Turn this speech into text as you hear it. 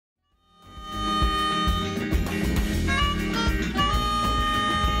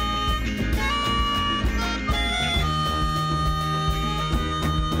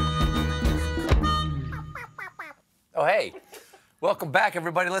Oh, hey. Welcome back,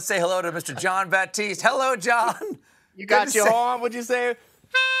 everybody. Let's say hello to Mr. John Baptiste. Hello, John. You got your horn, what'd you say?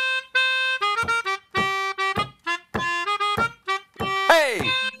 Hey!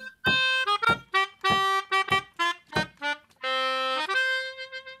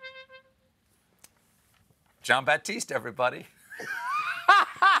 John Baptiste, everybody.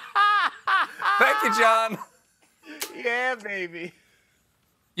 Thank you, John. Yeah, baby.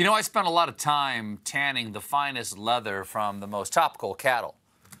 You know, I spent a lot of time tanning the finest leather from the most topical cattle.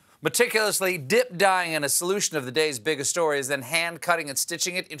 Meticulously dip dyeing in a solution of the day's biggest stories, then hand cutting and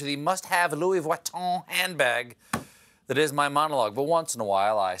stitching it into the must-have Louis Vuitton handbag that is my monologue. But once in a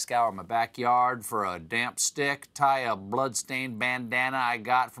while, I scour my backyard for a damp stick, tie a blood-stained bandana I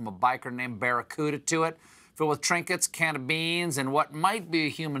got from a biker named Barracuda to it, filled with trinkets, can of beans, and what might be a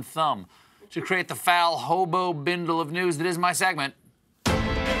human thumb to create the foul hobo bindle of news that is my segment.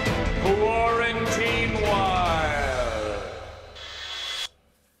 Quarantinewhile.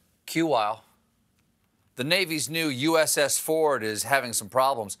 Q-While. The Navy's new USS Ford is having some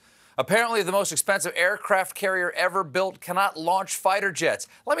problems. Apparently, the most expensive aircraft carrier ever built cannot launch fighter jets.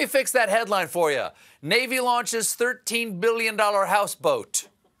 Let me fix that headline for you. Navy launches $13 billion houseboat.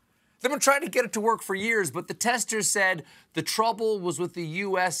 They've been trying to get it to work for years, but the testers said the trouble was with the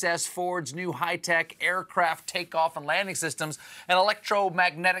USS Ford's new high-tech aircraft takeoff and landing systems, an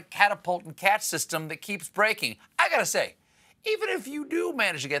electromagnetic catapult and catch system that keeps breaking. I gotta say, even if you do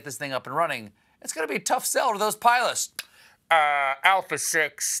manage to get this thing up and running, it's gonna be a tough sell to those pilots. Alpha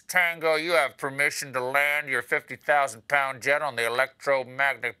 6 Tango, you have permission to land your 50,000-pound jet on the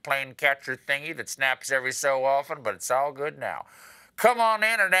electromagnetic plane catcher thingy that snaps every so often, but it's all good now. Come on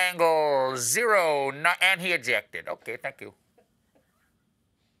in at angle 0, and he ejected. Okay, thank you.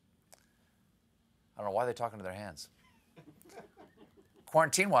 I don't know why they're talking to their hands.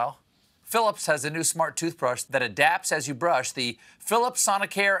 Quarantinewhile. Philips has a new smart toothbrush that adapts as you brush. The Philips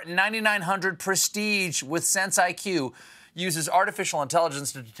Sonicare 9900 Prestige with Sense IQ uses artificial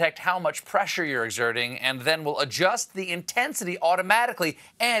intelligence to detect how much pressure you're exerting and then will adjust the intensity automatically.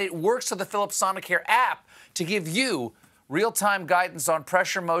 And it works with the Philips Sonicare app to give you real-time guidance on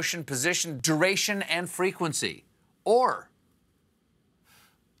pressure, motion, position, duration, and frequency. Or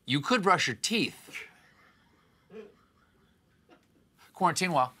you could brush your teeth.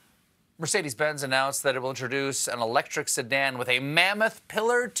 Quarantinewhile. Mercedes-Benz announced that it will introduce an electric sedan with a mammoth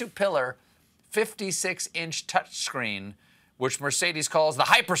pillar-to-pillar 56-inch touchscreen, which Mercedes calls the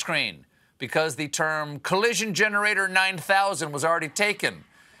hyperscreen, because the term Collision Generator 9000 was already taken.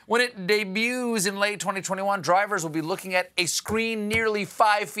 When it debuts in late 2021, drivers will be looking at a screen nearly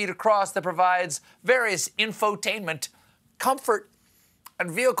 5 feet across that provides various infotainment, comfort,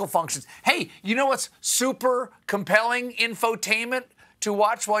 and vehicle functions. Hey, you know what's super compelling infotainment to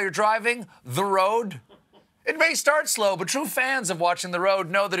watch while you're driving? The road. It may start slow, but true fans of watching the road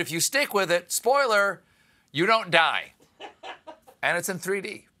know that if you stick with it, spoiler, you don't die. And it's in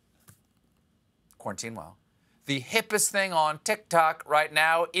 3D. Quarantinewhile. The hippest thing on TikTok right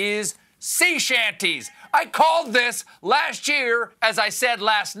now is sea shanties. I called this last year, as I said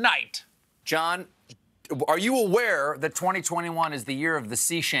last night. John, are you aware that 2021 is the year of the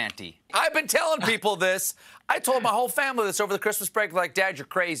sea shanty? I've been telling people this. I told my whole family this over the Christmas break, like, Dad, you're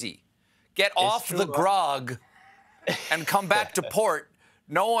crazy. Get off the grog and come back to port.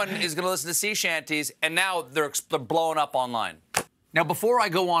 No one is going to listen to sea shanties, and now they're blowing up online. Now, before I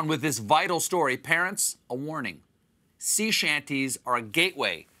go on with this vital story, parents, a warning. Sea shanties are a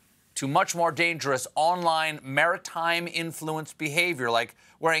gateway to much more dangerous online maritime-influenced behavior, like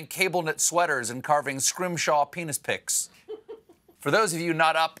wearing cable-knit sweaters and carving scrimshaw penis pics. For those of you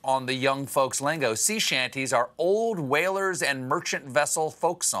not up on the young folks' lingo, sea shanties are old whalers and merchant vessel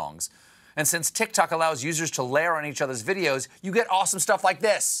folk songs. And since TikTok allows users to layer on each other's videos, you get awesome stuff like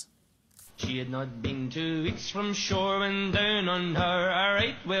this. She had not been 2 weeks from shore when down on her a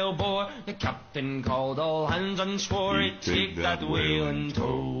right whale bore. The captain called all hands and swore he'd take that whale in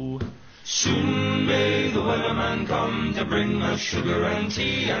tow. Soon may the wellerman come to bring us sugar and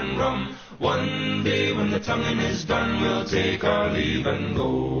tea and rum. One day when the tonguing is done, we'll take our leave and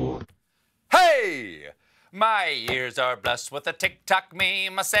go. Hey! My ears are blessed with a TikTok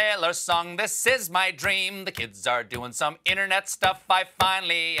meme, a sailor song, this is my dream. The kids are doing some internet stuff I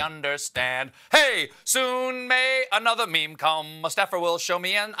finally understand. Hey, soon may another meme come. A staffer will show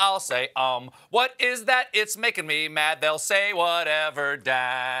me and I'll say, what is that? It's making me mad. They'll say whatever,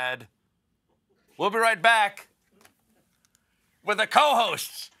 Dad. We'll be right back with the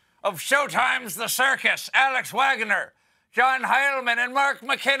co-hosts of Showtime's The Circus, Alex Wagner, John Heilman, and Mark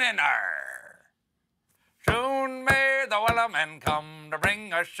McKinnon. Soon may the wellermen come to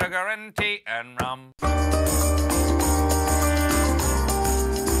bring us sugar and tea and rum.